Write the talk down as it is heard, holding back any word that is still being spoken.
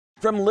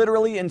From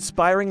literally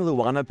inspiring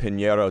Luana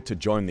Pinheiro to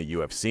join the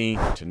UFC,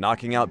 to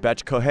knocking out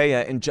Bethe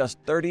Correia in just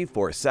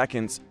 34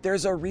 seconds,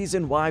 there's a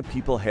reason why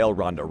people hail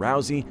Ronda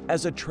Rousey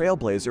as a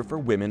trailblazer for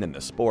women in the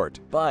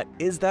sport. But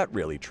is that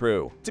really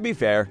true? To be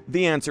fair,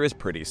 the answer is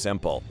pretty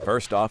simple.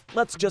 First off,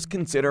 let's just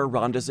consider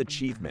Ronda's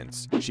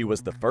achievements. She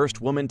was the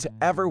first woman to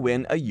ever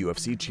win a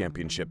UFC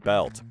championship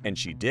belt, and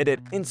she did it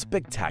in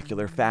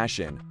spectacular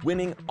fashion,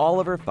 winning all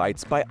of her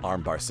fights by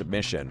armbar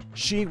submission.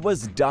 She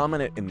was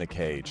dominant in the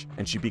cage,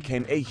 and she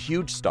became a huge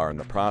star in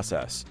the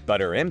process.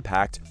 But her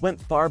impact went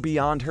far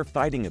beyond her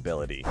fighting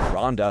ability.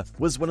 Ronda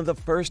was one of the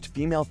first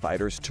female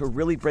fighters to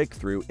really break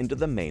through into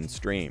the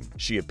mainstream.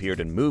 She appeared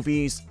in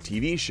movies,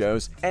 TV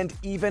shows, and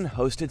even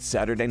hosted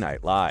Saturday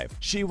Night Live.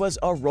 She was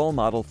a role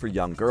model for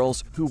young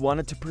girls who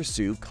wanted to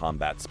pursue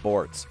combat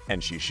sports,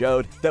 and she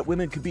showed that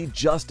women could be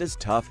just as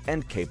tough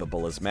and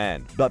capable as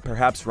men. But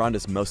perhaps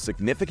Ronda's most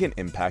significant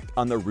impact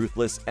on the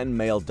ruthless and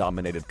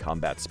male-dominated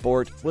combat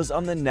sport was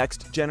on the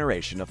next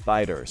generation of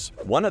fighters.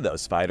 One of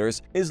those fighters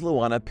is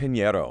Luana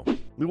Pinheiro.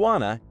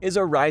 Luana is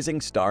a rising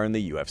star in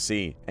the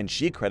UFC, and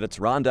she credits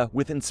Ronda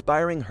with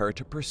inspiring her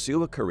to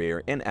pursue a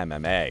career in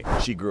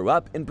MMA. She grew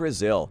up in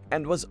Brazil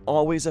and was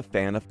always a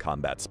fan of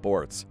combat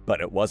sports.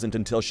 But it wasn't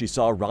until she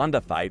saw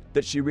Ronda fight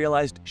that she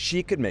realized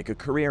she could make a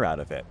career out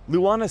of it.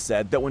 Luana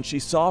said that when she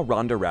saw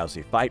Ronda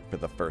Rousey fight for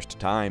the first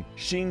time,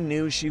 she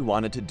knew she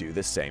wanted to do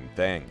the same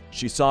thing.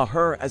 She saw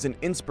her as an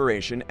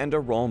inspiration and a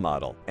role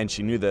model, and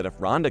she knew that if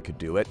Ronda could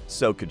do it,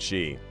 so could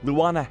she.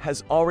 Luana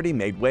has already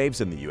made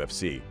waves in the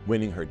UFC,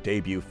 winning her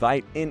debut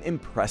fight in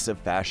impressive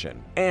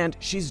fashion. And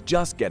she's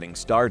just getting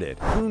started.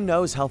 Who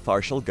knows how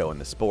far she'll go in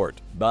the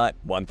sport? But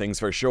one thing's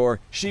for sure,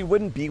 she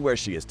wouldn't be where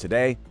she is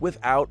today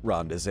without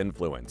Ronda's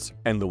influence.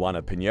 And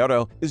Luana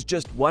Pinheiro is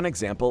just one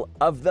example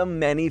of the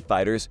many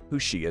fighters who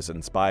she has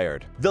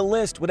inspired. The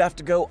list would have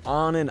to go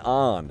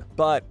on,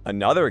 but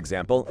another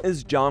example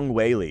is Zhang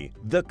Weili,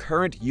 the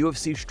current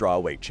UFC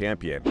strawweight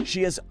champion.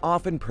 She has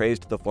often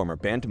praised the former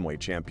bantamweight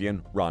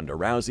champion, Ronda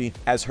Rousey,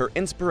 as her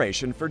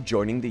inspiration for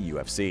joining the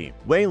UFC.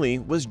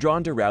 Weili was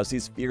drawn to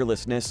Rousey's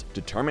fearlessness,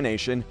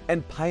 determination,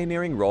 and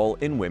pioneering role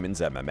in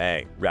women's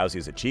MMA.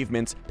 Rousey's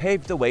achievements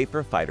paved the way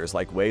for fighters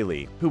like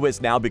Weili, who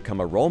has now become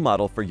a role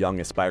model for young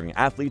aspiring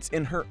athletes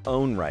in her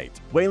own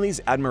right.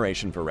 Weili's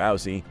admiration for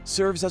Rousey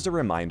serves as a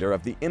reminder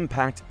of the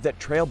impact that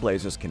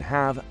trailblazers can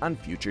have on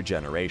future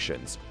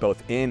generations,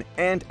 both in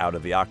and out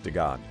of the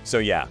octagon. So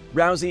yeah,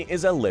 Rousey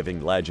is a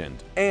living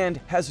legend, and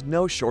has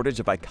no shortage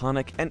of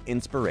iconic and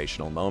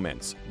inspirational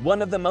moments.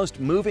 One of the most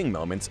moving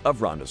moments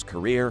of Ronda's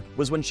career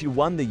was when she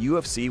won the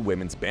UFC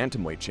Women's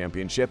Bantamweight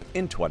Championship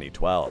in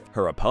 2012.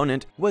 Her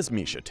opponent was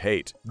Miesha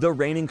Tate, the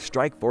reigning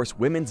Strikeforce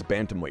Women's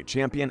Bantamweight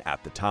Champion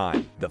at the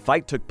time. The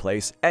fight took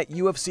place at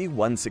UFC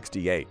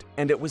 168,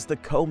 and it was the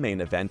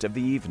co-main event of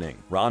the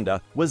evening.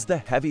 Ronda was the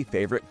heavy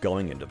favorite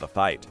going into the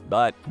fight,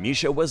 but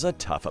Miesha was a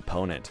tough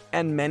opponent,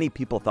 and many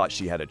people thought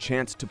she had a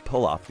chance to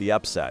pull off the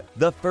upset.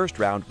 The first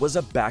round was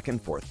a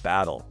back-and-forth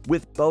battle,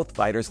 with both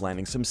fighters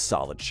landing some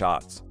solid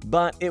shots.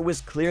 But it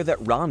was clear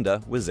that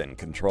Ronda was in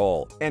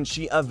control, and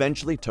she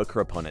eventually took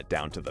her opponent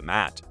down to the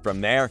mat.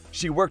 From there,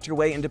 she worked her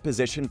way into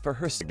position for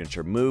her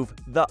signature move,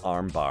 the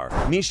armbar.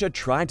 Miesha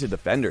tried to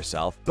defend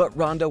herself, but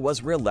Ronda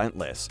was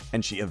relentless,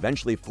 and she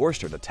eventually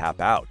forced her to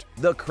tap out.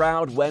 The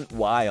crowd went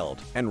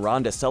wild, and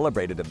Ronda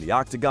celebrated in the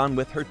octagon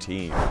with her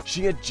team.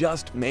 She had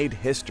just made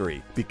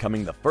history,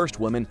 becoming the first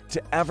woman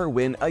to ever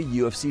win a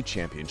UFC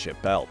championship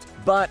belt.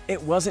 But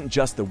it wasn't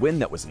just the win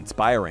that was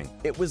inspiring,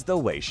 it was the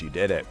way she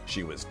did it.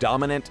 She was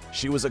dominant,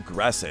 she was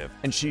aggressive,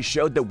 and she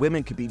showed that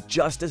women could be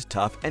just as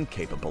tough and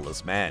capable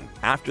as men.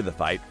 After the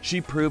fight, she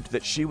proved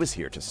that she was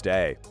here to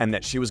stay, and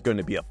that she was going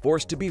to be a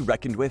force to be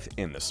reckoned with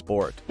in the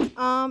sport.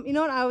 You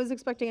know what, I was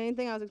expecting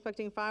anything. I was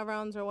expecting 5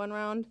 rounds or 1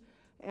 round,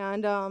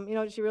 and you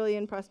know, she really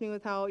impressed me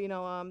with how,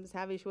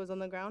 savvy she was on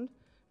the ground.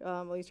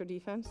 At least her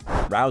defense.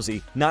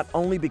 Rousey not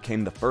only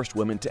became the first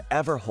woman to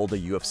ever hold a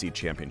UFC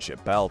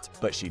championship belt,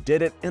 but she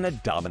did it in a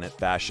dominant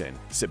fashion,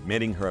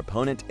 submitting her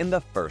opponent in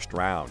the first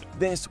round.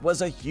 This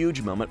was a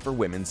huge moment for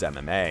women's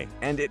MMA,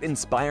 and it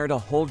inspired a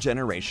whole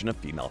generation of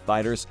female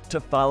fighters to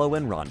follow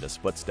in Ronda's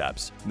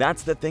footsteps.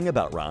 That's the thing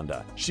about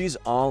Ronda. She's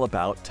all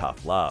about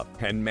tough love,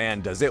 and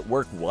man, does it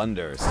work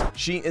wonders.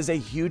 She is a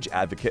huge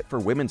advocate for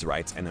women's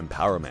rights and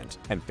empowerment,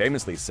 and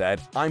famously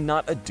said, "I'm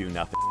not a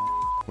do-nothing,"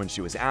 when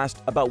she was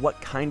asked about what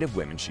kind of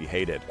women she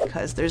hated.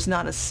 Because there's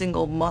not a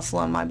single muscle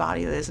on my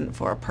body that isn't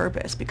for a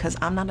purpose, because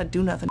I'm not a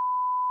do-nothing.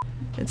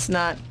 It's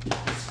not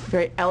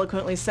very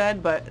eloquently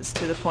said, but it's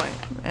to the point,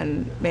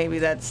 and maybe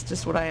that's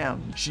just what I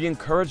am. She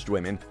encouraged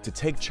women to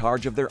take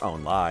charge of their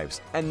own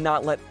lives and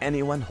not let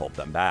anyone hold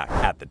them back.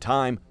 At the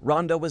time,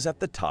 Ronda was at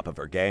the top of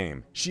her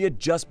game. She had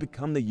just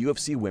become the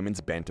UFC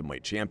Women's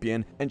Bantamweight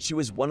Champion, and she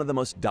was one of the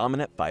most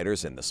dominant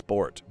fighters in the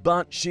sport.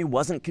 But she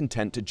wasn't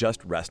content to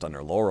just rest on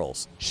her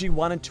laurels. She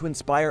wanted to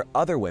inspire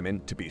other women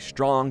to be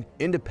strong,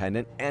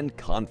 independent, and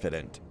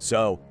confident.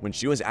 So, when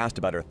she was asked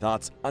about her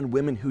thoughts on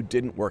women who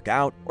didn't work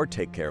out or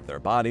take care of their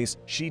bodies,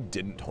 she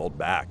didn't hold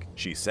back.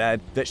 She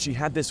said that she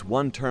had this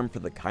one term for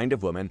the kind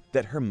of woman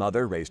that her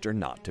mother raised her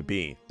not to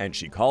be, and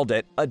she called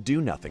it a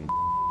do-nothing.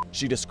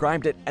 She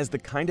described it as the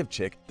kind of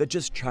chick that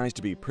just tries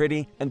to be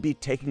pretty and be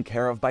taken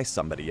care of by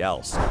somebody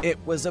else.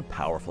 It was a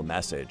powerful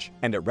message,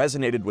 and it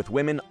resonated with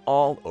women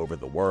all over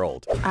the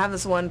world. I have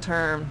this one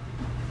term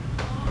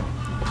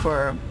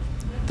for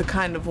the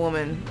kind of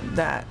woman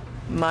that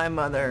my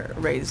mother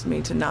raised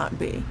me to not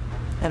be,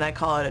 and I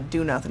call it a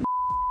do-nothing.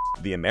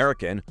 The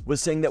American was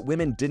saying that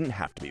women didn't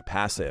have to be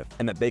passive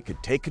and that they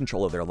could take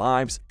control of their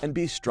lives and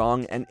be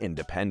strong and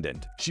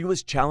independent. She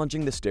was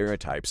challenging the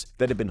stereotypes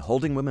that had been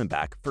holding women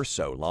back for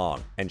so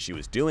long, and she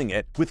was doing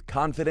it with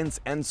confidence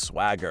and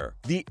swagger.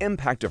 The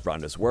impact of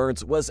Ronda's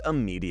words was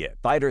immediate.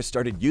 Fighters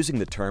started using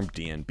the term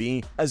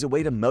DNB as a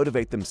way to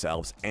motivate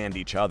themselves and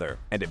each other,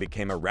 and it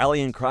became a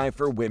rallying cry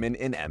for women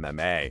in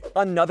MMA.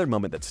 Another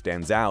moment that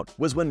stands out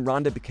was when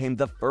Ronda became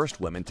the first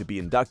woman to be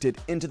inducted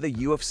into the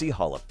UFC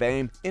Hall of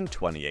Fame in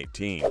 2018.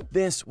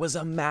 This was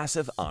a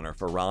massive honor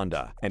for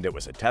Ronda, and it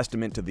was a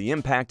testament to the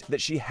impact that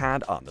she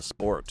had on the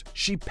sport.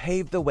 She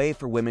paved the way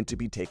for women to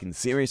be taken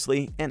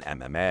seriously in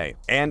MMA,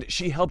 and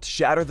she helped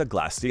shatter the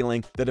glass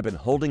ceiling that had been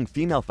holding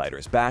female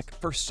fighters back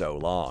for so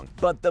long.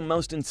 But the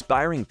most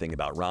inspiring thing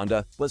about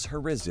Ronda was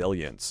her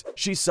resilience.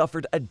 She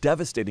suffered a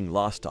devastating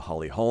loss to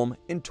Holly Holm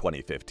in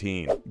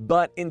 2015,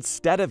 but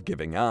instead of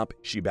giving up,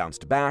 she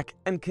bounced back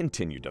and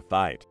continued to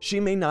fight. She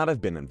may not have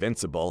been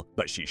invincible,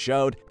 but she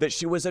showed that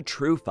she was a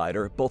true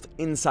fighter both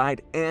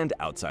inside and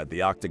outside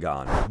the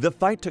octagon. The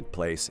fight took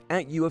place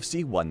at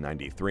UFC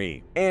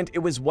 193, and it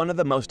was one of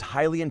the most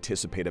highly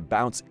anticipated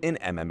bouts in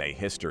MMA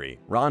history.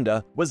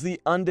 Ronda was the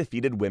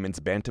undefeated women's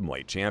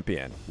bantamweight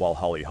champion, while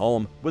Holly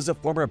Holm was a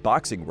former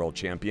boxing world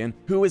champion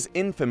who was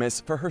infamous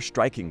for her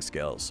striking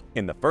skills.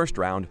 In the first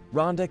round,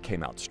 Ronda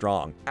came out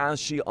strong, as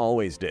she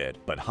always did,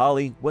 but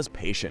Holly was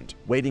patient,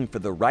 waiting for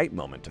the right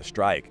moment to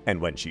strike,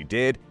 and when she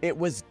did, it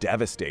was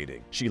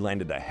devastating. She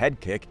landed a head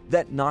kick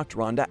that knocked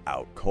Ronda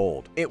out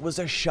cold. It was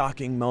a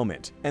shocking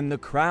moment, and the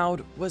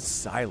crowd was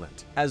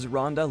silent as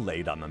Ronda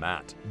laid on the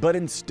mat. But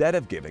instead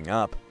of giving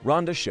up,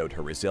 Ronda showed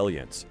her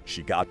resilience.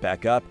 She got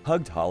back up,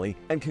 hugged Holly,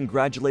 and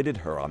congratulated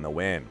her on the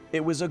win.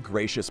 It was a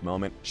gracious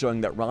moment,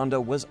 showing that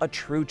Ronda was a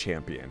true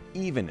champion,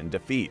 even in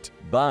defeat.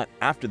 But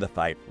after the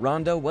fight,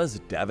 Ronda was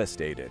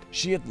devastated.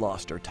 She had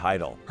lost her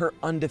title, her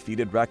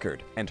undefeated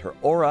record, and her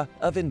aura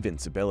of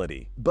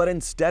invincibility. But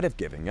instead of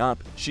giving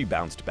up, she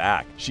bounced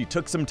back. She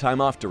took some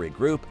time off to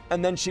regroup,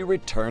 and then she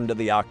returned to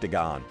the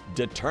octagon,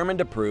 determined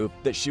to prove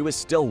that she was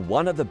still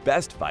one of the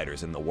best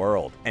fighters in the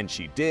world. And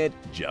she did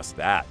just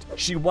that.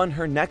 She won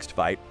her next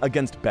fight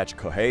against Betch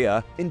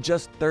Correia in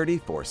just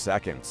 34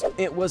 seconds.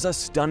 It was a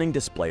stunning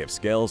display of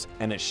skills,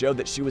 and it showed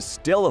that she was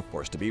still a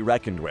force to be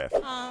reckoned with.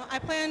 I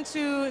plan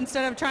to,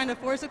 instead of trying to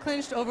force a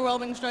clinch, to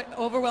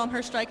overwhelm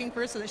her striking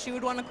first so that she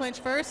would want to clinch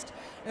first,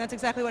 and that's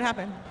exactly what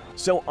happened.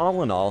 So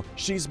all in all,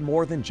 she's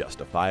more than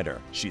just a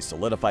fighter. She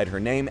solidified her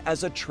name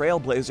as a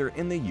trailblazer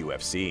in the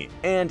UFC,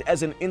 and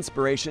as an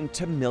inspiration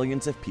to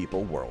millions of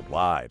people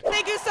worldwide.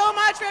 Thank you so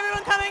much for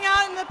everyone coming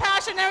out and the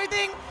passion and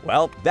everything.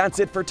 Well, that's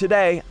it for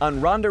today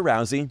on Ronda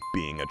Rousey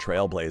being a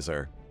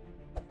trailblazer.